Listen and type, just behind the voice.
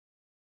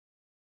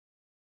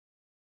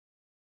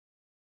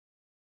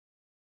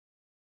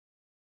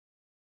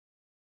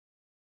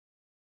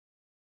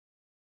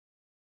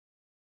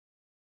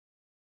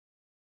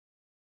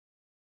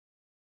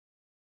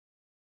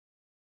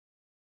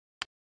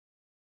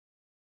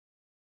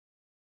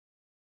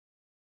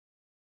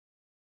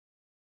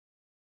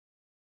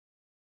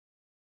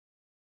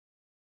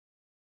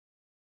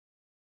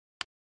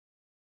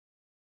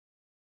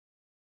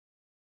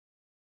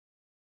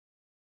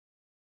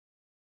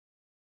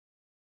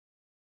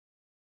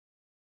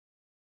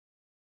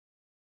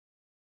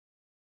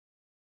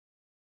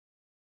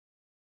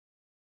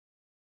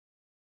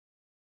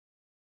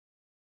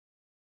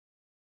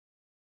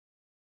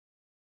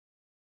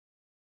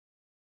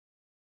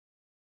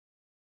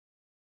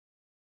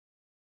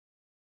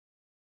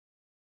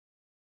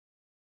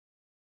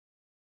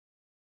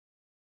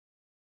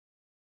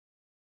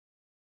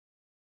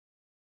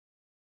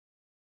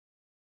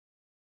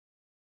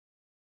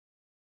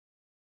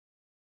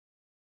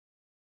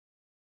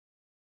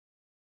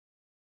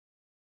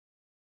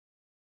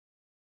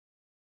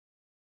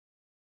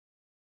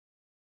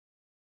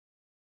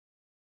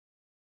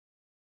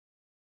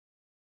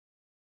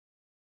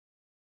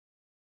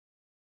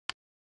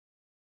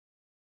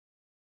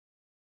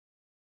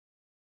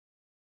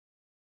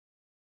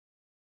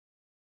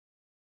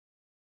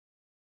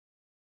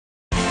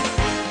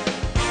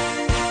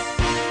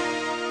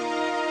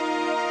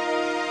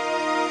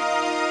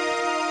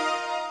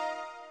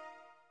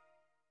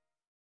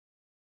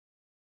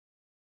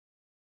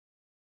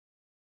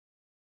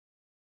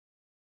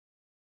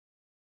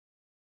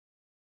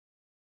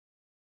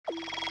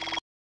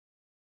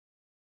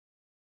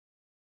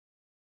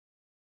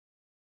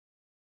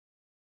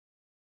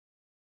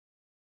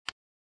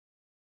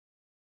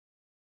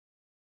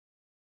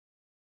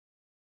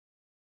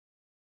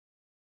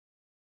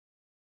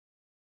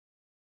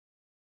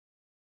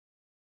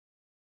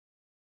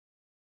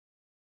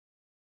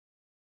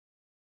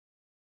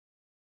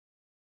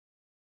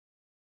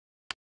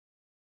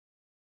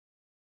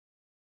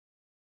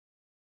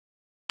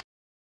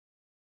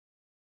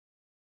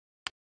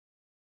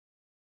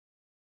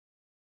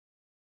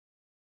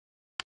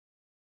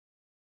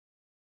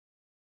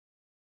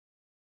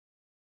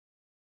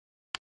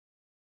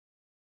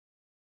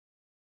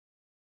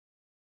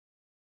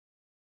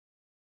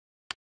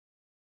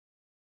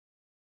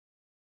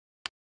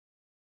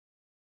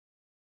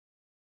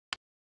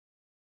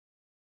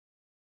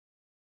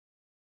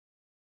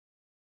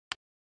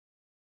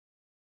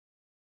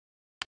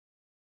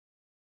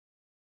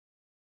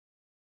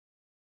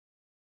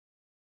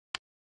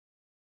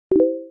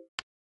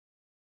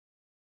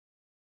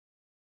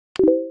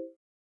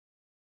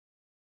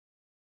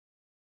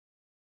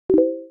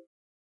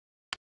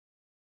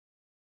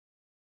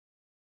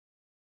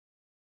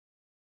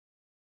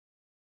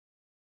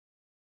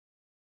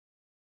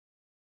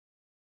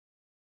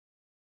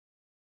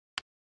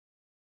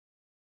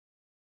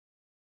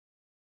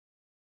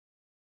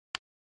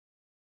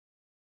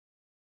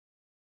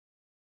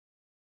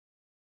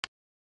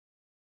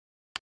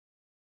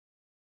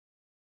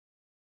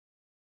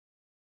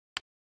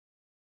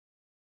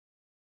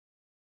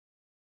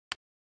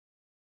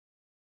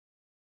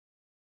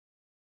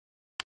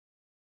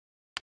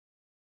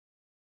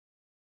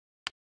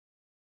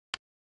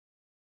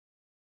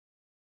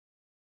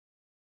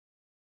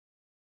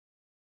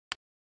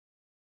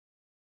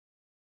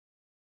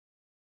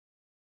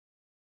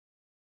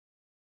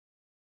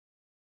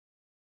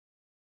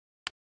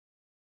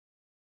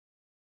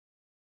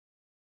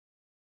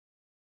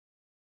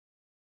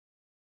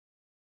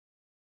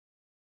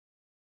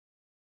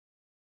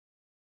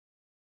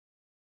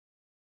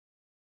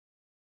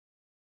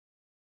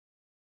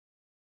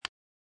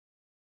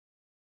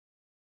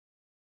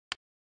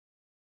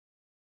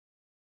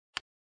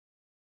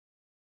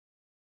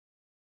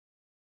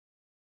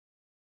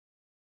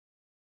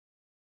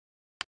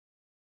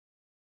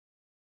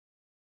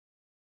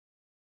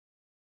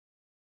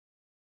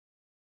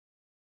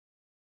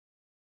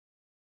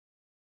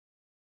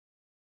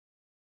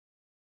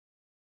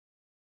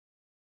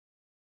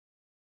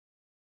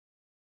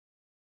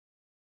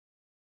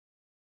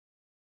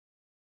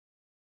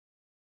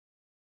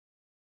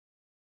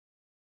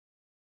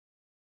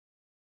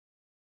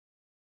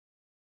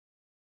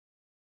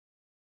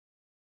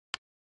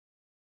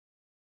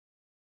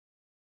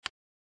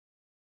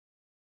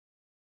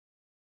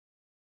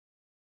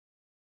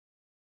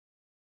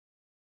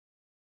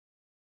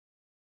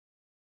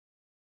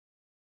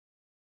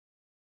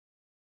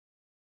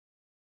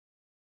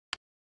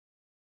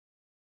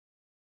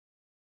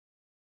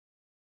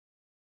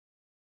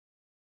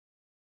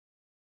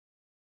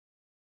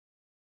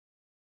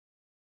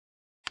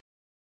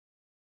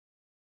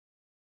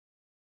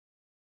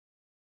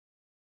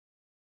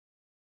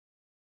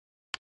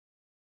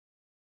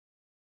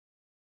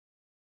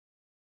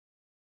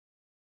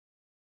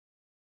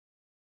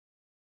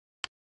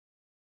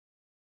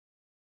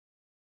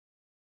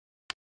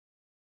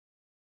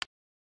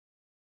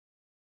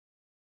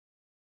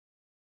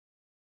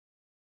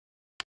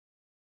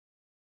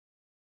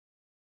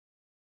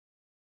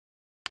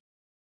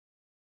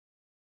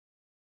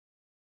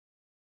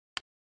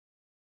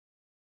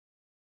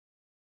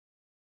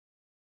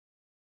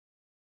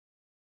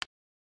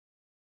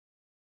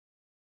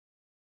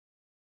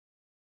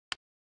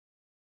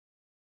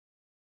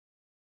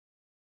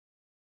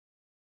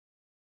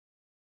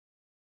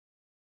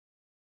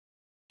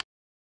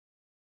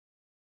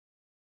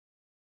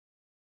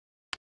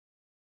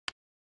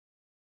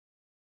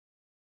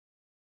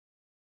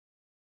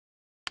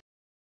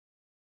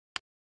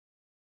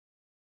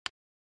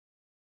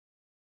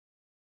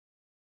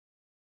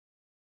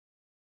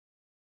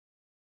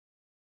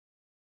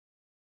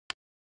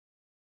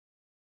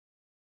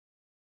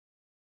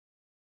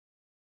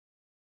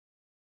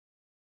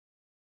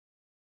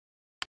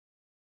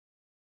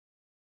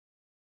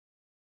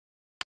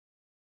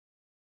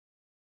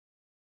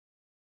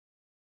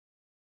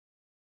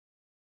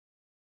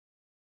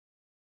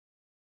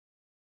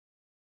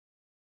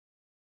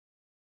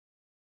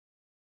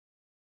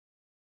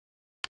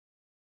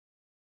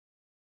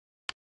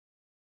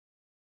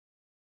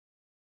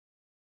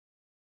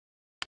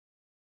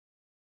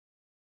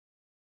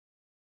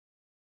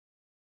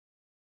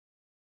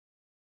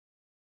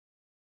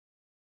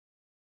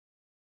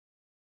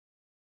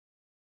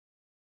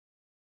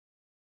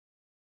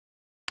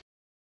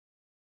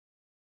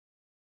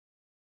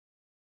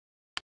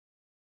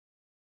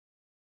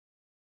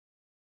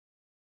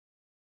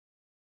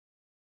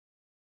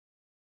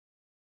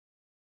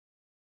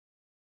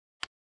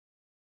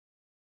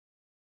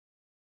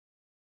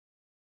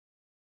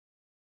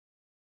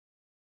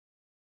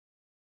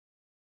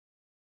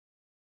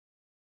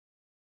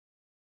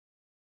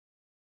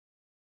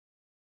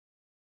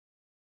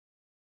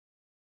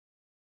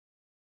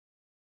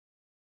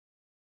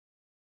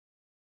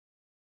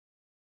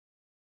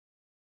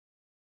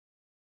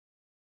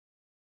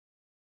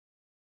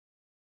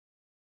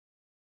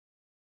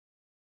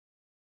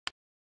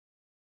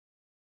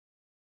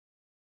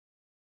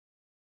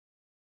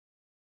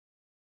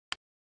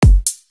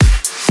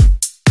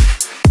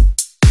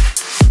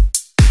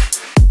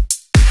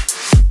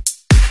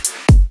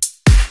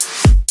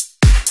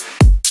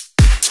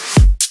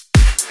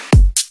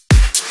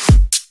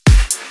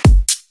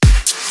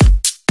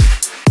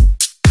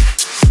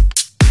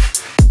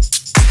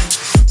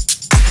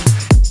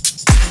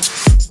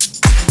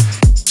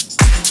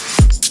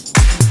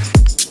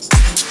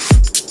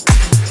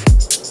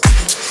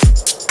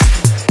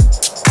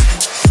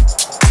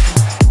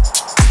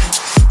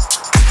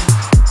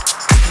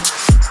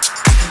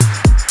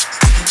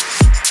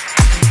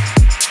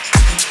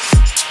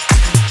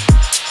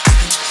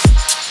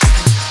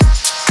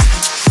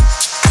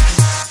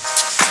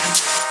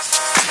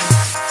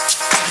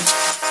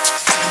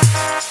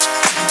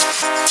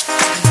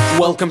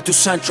welcome to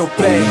Central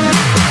Bay.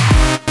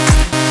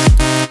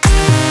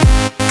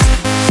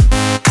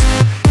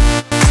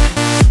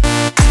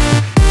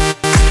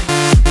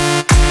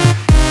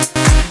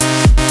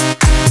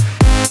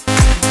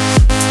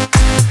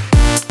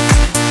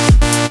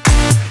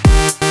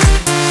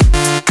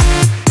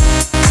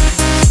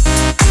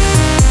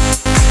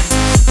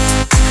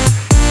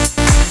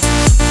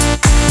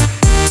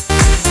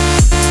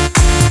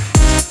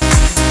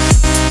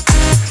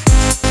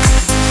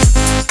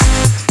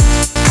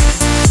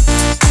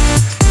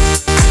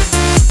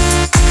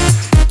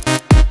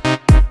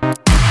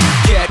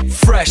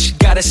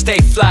 Gotta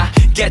stay fly,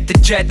 get the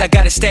jet, I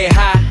gotta stay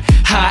high.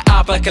 High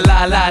up like a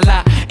la la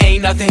la.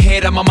 Ain't nothing here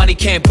that my money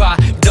can't buy.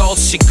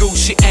 Dolce,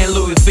 Gucci, and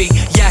Louis V.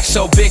 Yak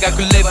so big I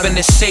could live in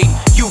the sea.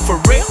 You for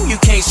real? You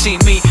can't see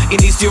me.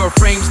 In these Dior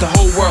frames, the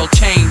whole world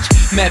changed.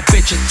 Mad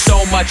bitches,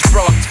 so much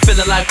broad.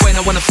 Feeling like when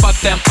I wanna fuck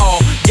them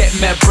all. Get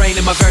mad brain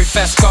in my very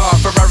fast car.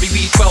 Ferrari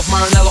V12,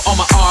 Maranello on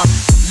my arm.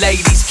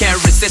 Ladies can't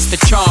resist the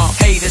charm.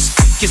 Haters,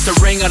 kiss the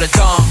ring of the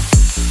dawn.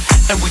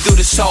 And we do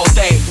this all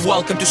day.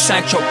 Welcome to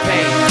Central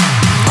Bay.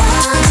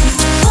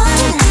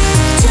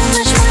 Too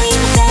much money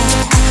in the bank.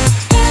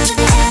 Hands at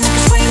the end, I can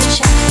scream and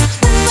shout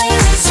when we're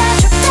in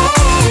Central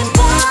Bay.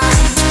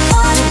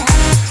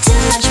 Too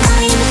much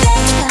money in the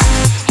bank.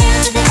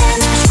 Hands at the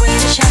end, I can scream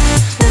and shout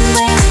when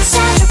we're in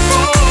Central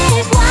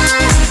Bay. Why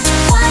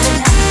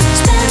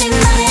spending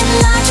money in a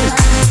large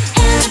amount?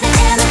 Hands at the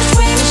end, I can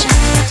scream and shout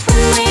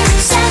when we're in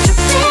Central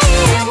Bay.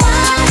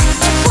 Why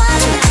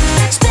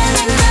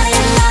spending money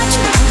in a large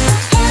amount?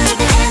 Hands at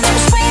the end, I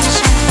can scream and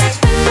shout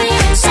when we're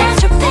in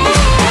Central Bay.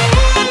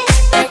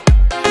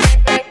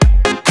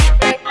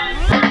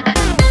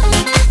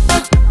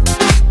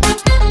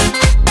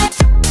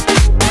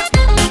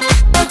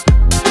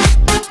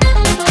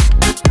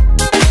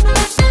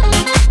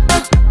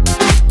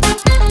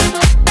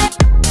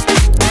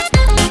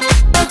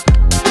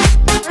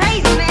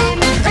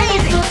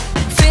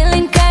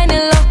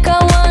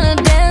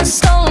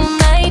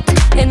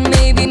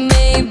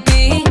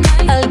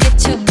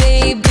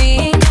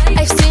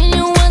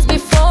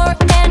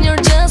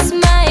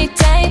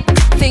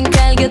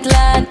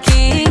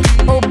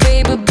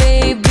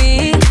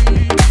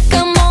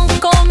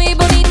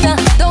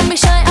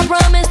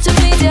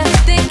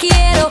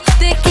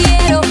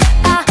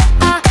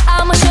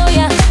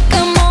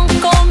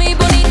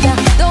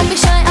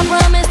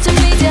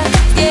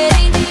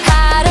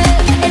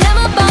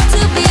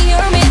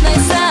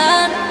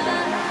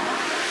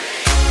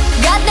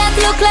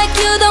 Like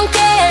you don't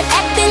care,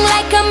 acting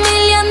like a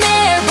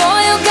millionaire.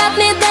 Boy, you got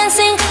me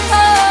dancing,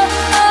 oh,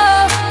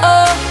 oh,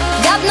 oh.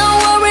 Got no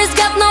worries,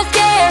 got no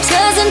cares,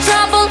 causing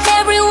trouble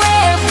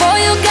everywhere. Boy,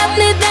 you got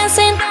me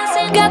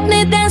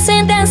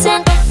dancing,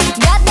 dancing.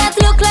 Got that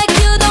look like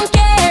you don't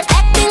care,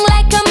 acting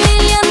like a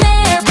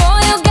millionaire.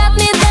 Boy, you got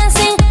me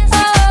dancing,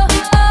 oh,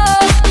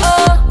 oh,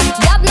 oh.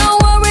 Got no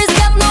worries,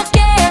 got no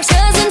cares,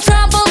 causing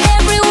trouble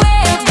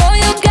everywhere. Boy,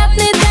 you got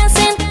me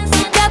dancing,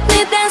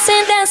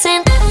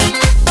 dancing.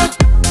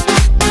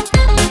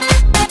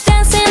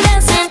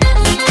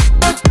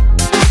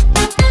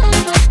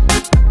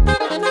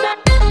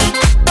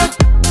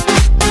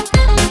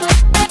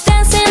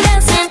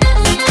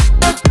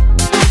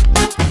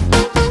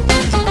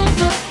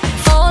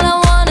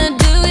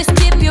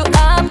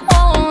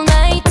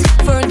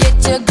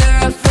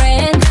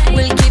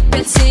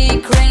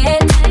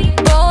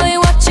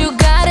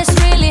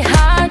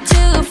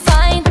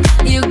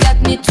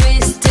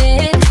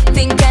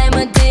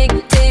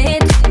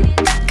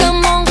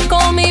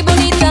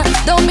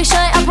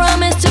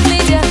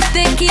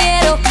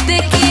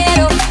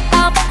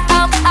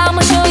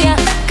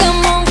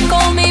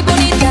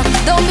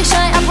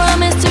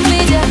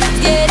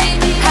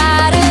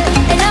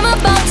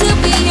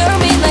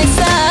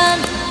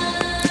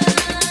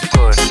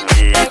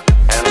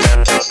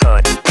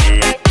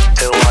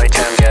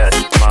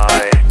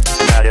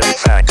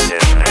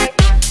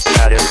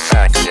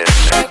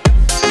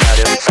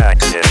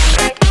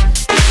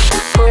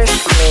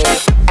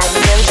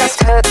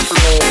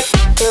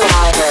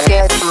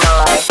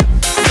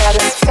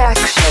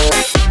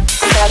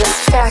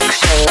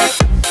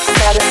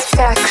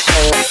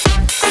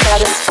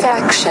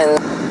 Satisfaction.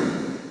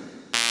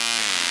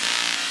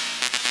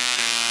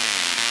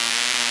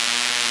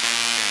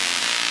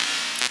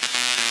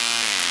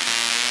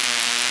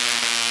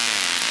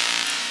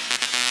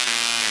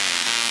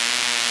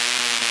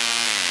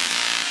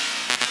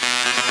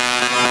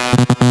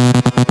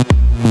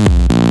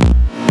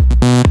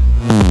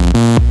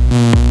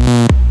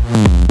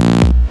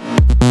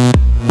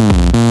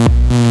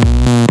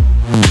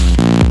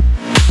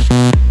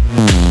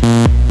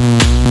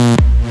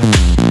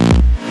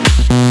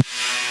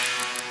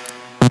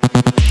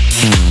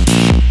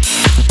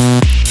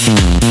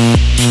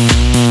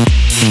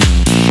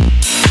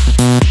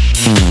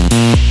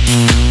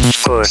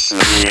 Push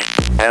me,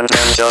 and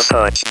then just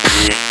touch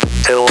me,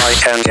 till I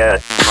can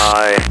get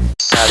my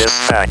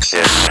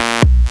satisfaction.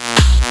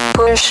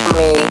 Push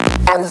me,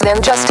 and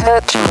then just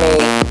touch me,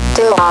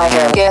 till I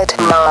can get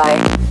my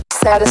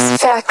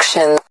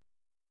satisfaction.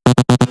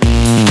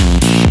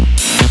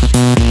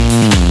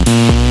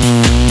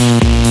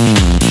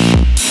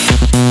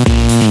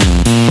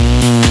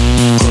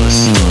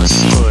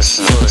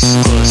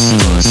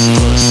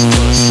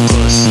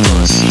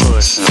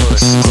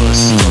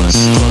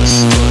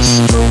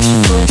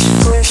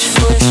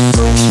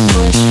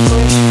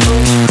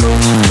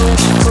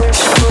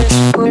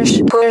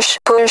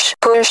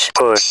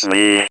 Push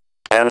me,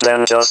 and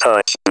then just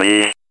touch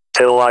me,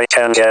 till I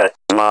can get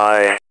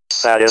my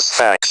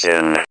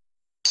satisfaction.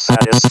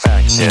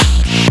 Satisfaction.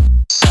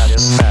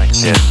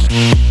 Satisfaction.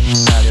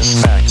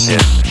 Satisfaction.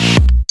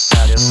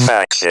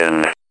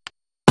 Satisfaction.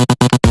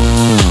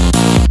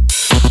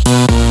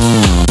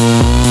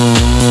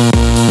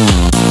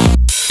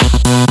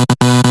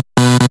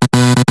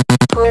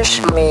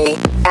 Push me,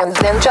 and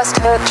then just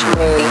touch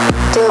me,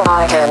 till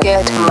I can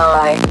get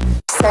my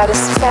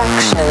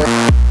satisfaction.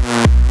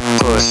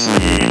 Push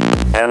me,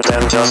 and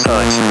then just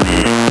touch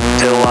me,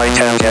 till I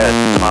can get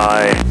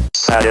my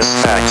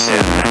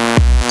satisfaction.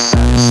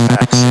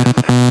 Satisfaction.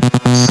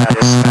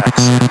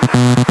 Satisfaction.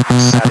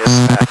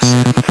 Satisfaction.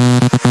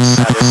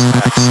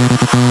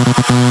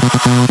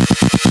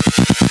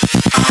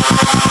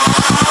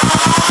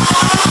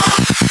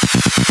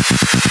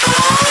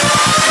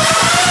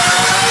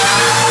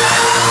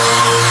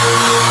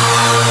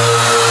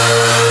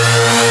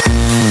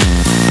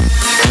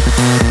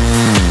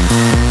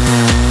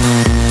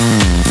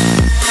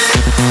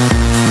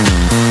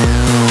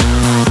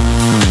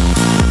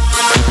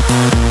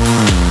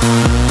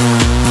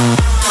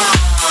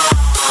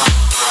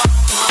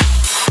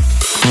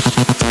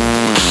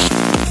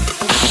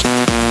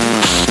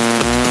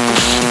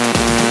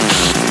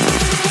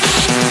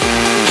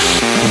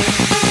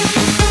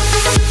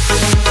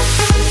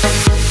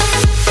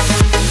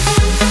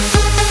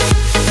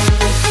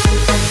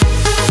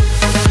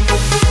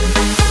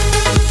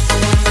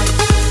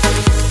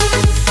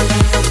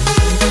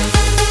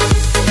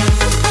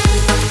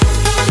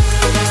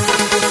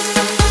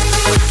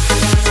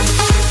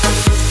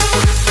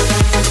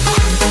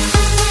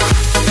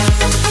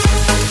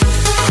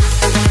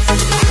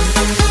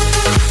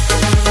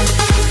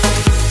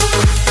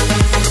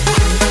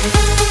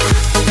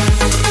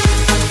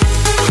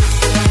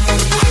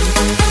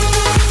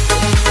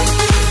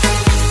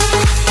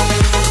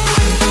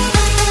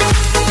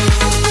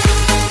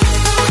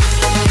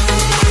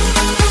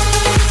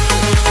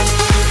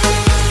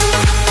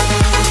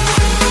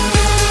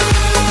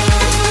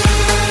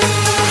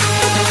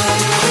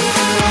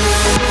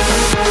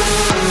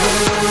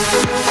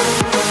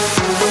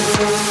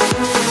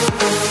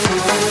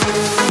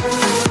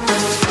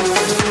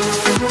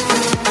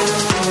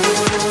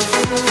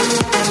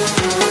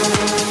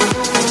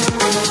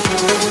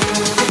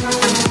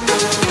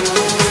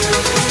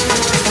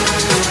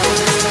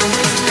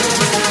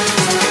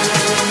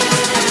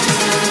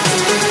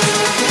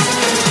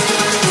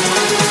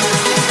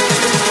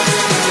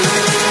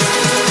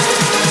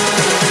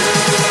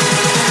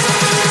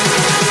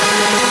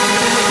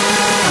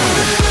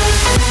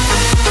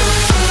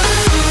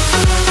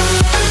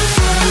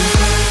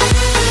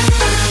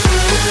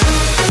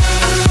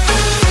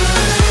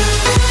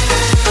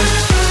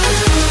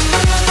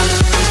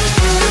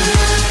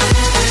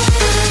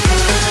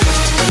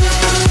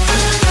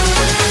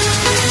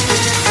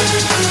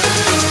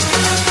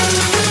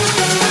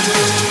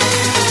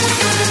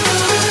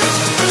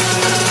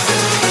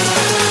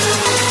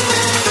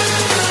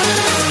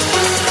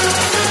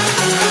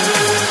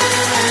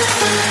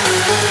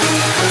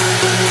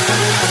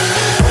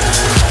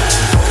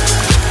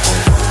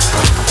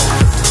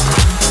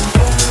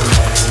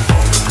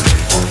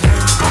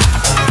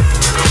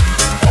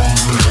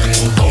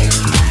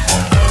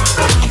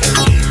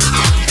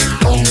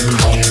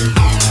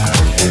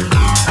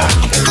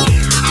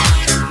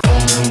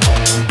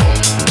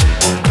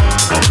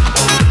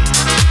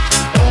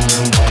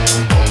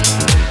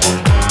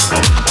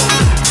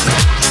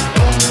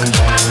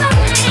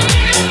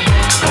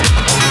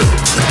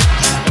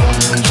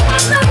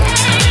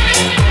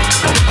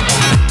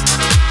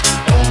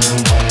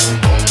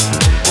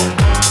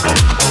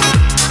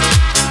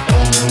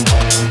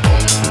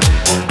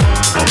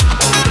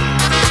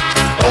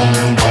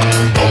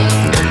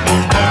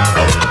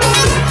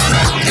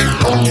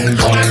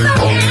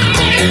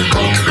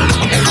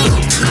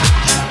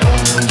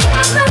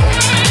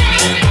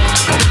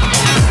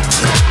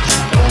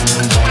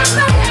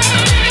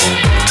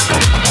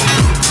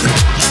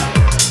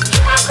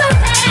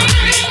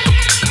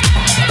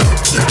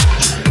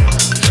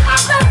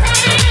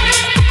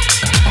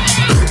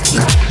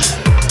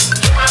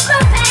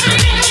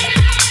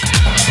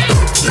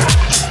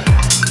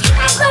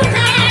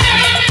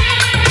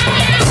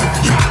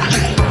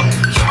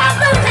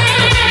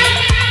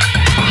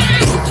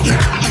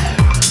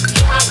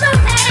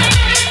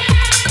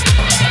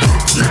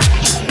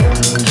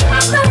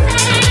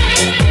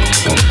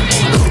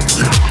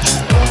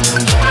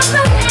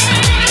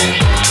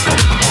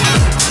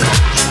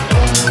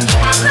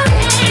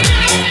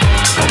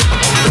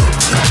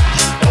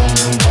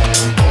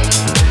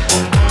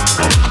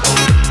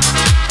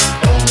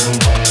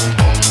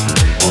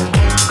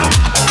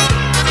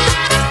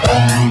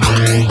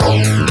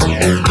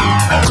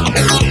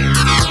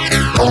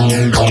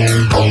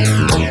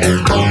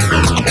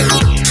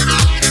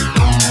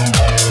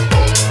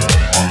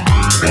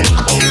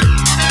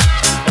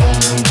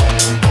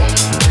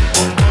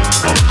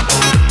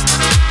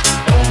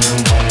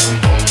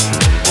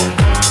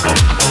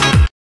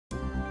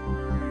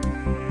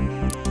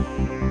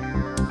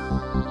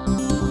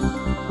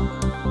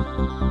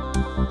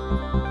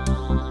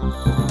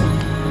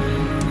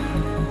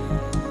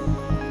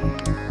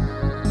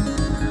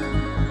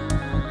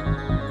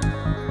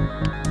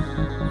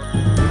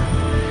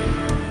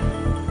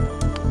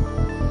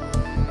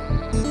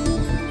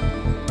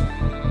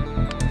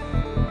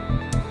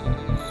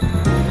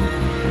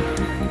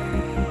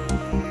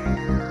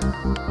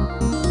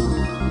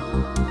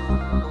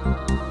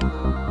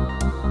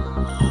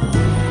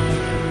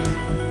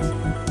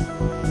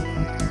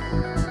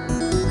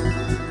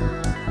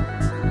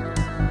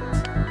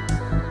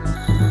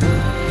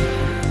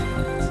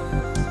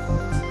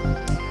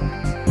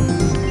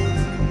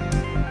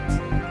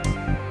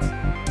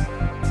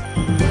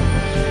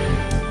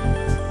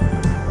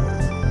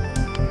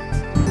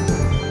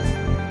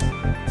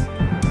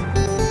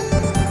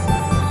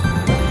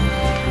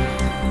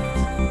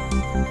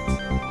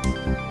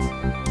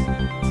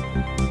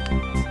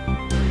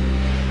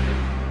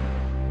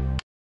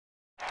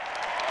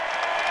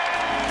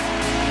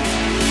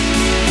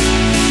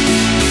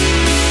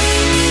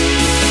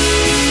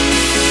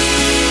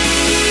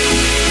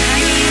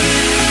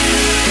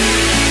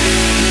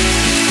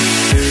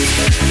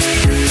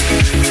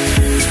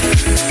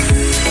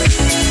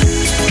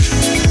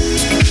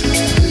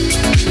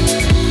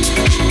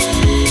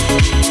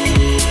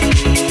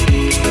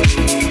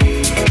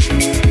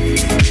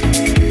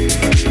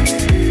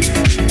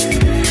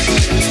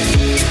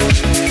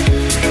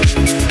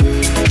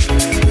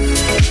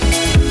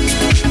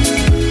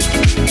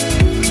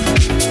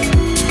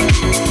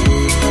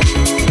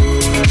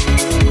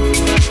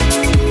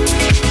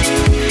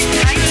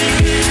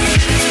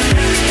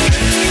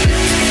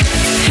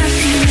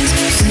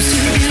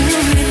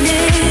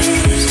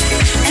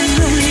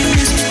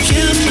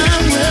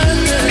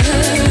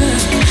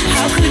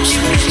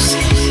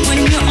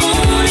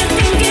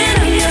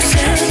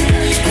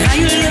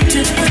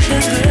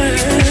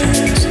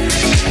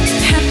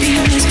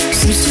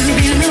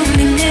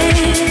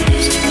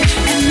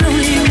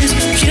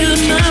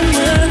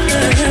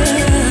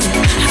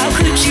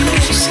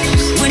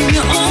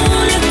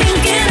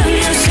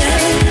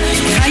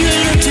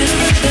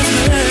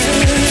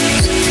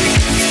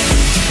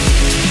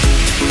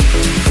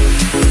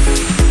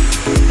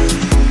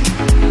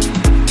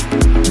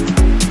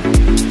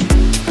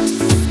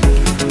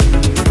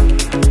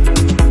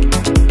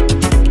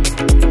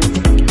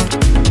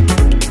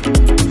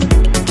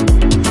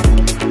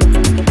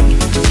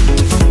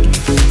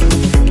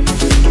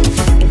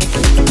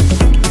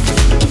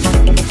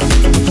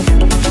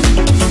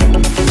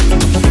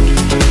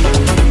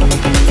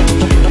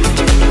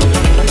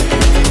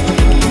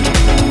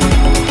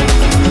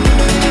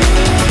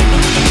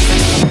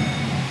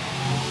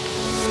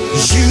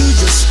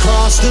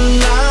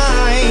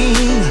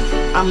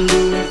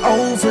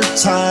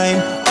 overtime,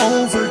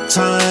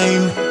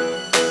 overtime.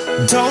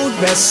 Don't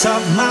mess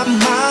up my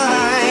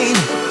mind.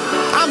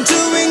 I'm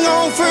doing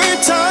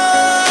overtime.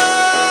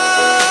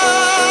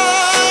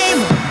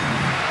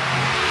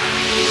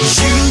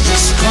 You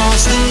just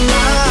crossed the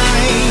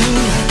line.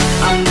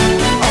 I'm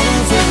doing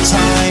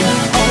overtime,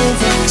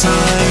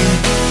 overtime.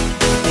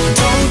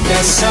 Don't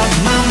mess up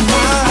my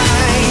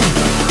mind.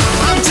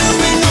 I'm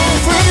doing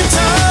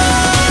overtime.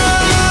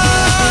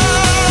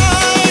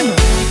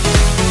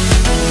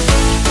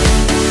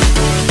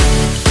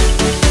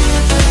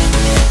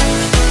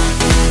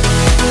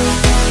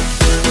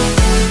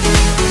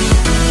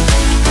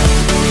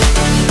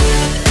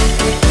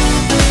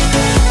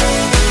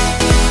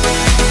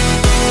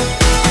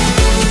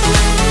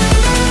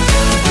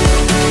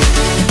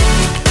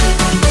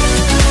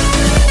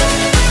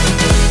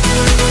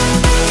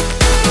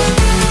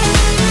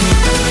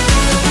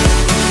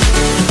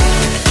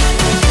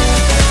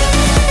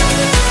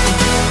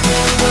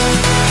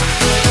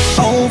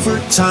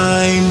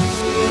 Overtime.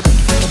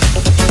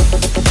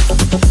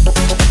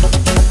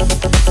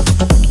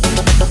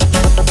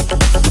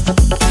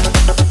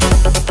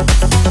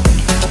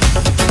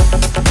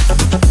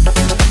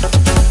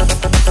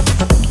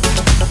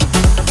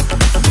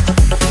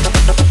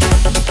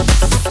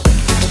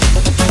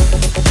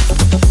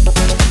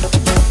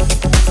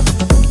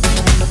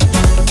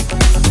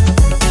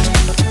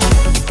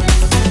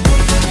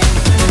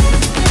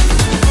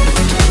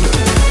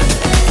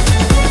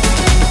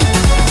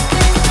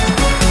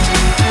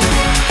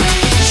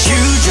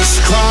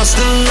 Cross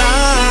the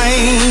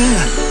line.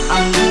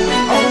 I'm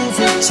doing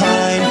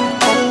overtime,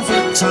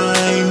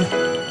 overtime.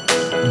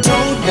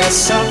 Don't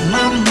mess up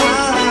my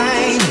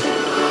mind.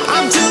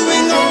 I'm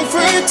doing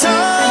overtime.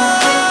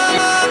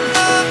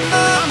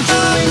 I'm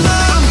doing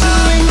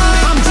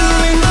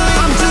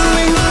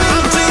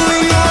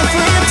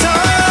overtime.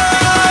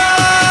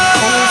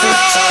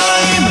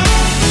 Overtime.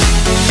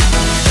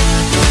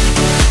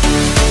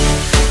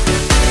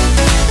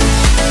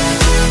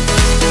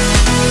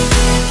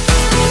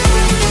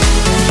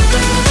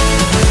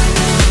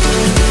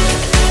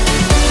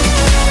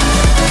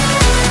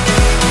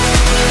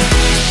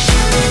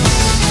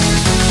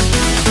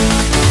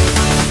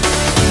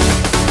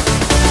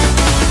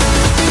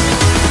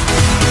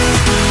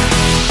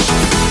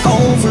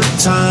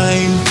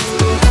 Overtime.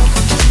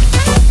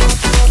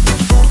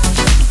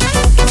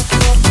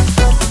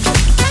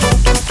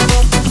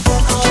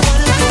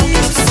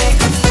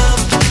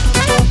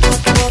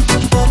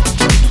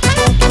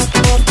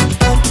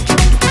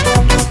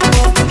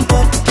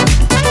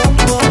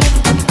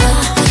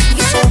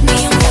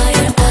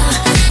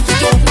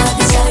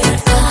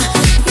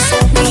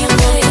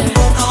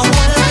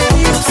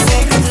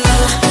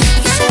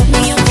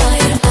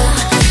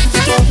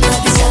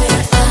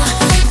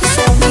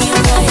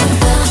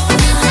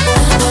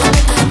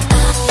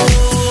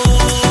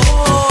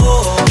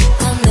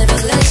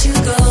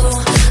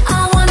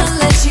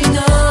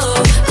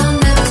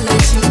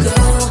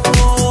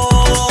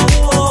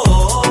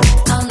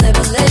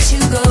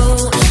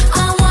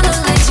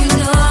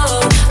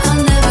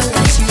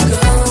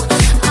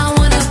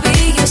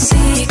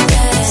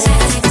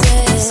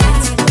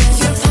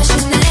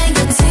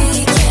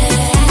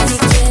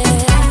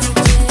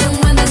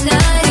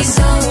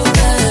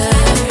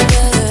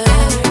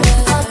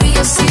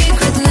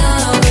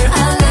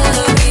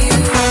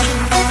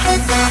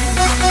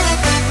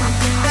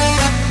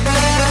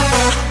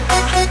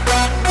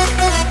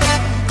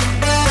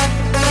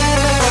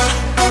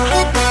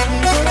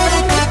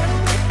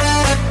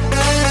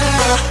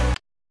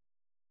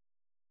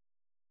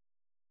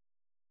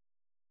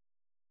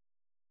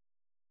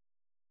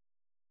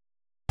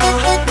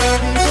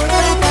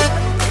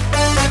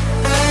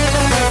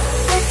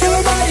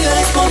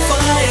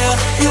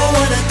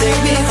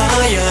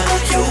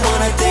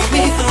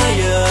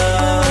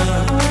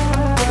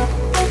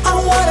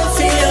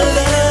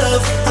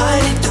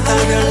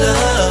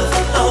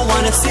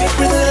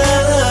 Secret